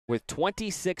with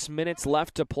 26 minutes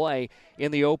left to play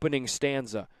in the opening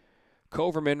stanza.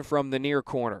 Coverman from the near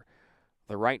corner.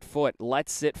 The right foot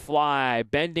lets it fly,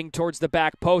 bending towards the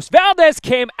back post. Valdez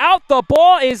came out. The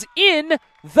ball is in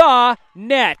the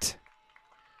net.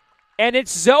 And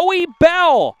it's Zoe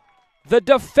Bell, the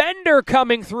defender,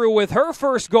 coming through with her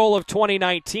first goal of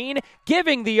 2019,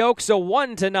 giving the Oaks a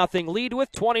 1-0 lead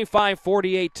with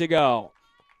 25:48 to go.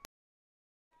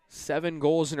 7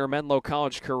 goals in her Menlo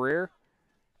College career.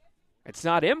 It's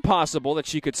not impossible that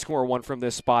she could score one from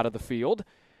this spot of the field.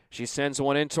 She sends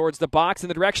one in towards the box in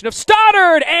the direction of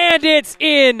Stoddard, and it's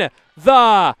in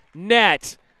the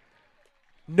net.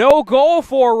 No goal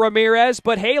for Ramirez,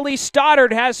 but Haleigh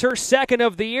Stoddard has her second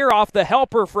of the year off the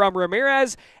helper from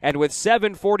Ramirez, and with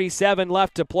 7:47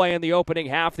 left to play in the opening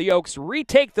half, the Oaks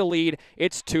retake the lead.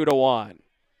 It's 2-1.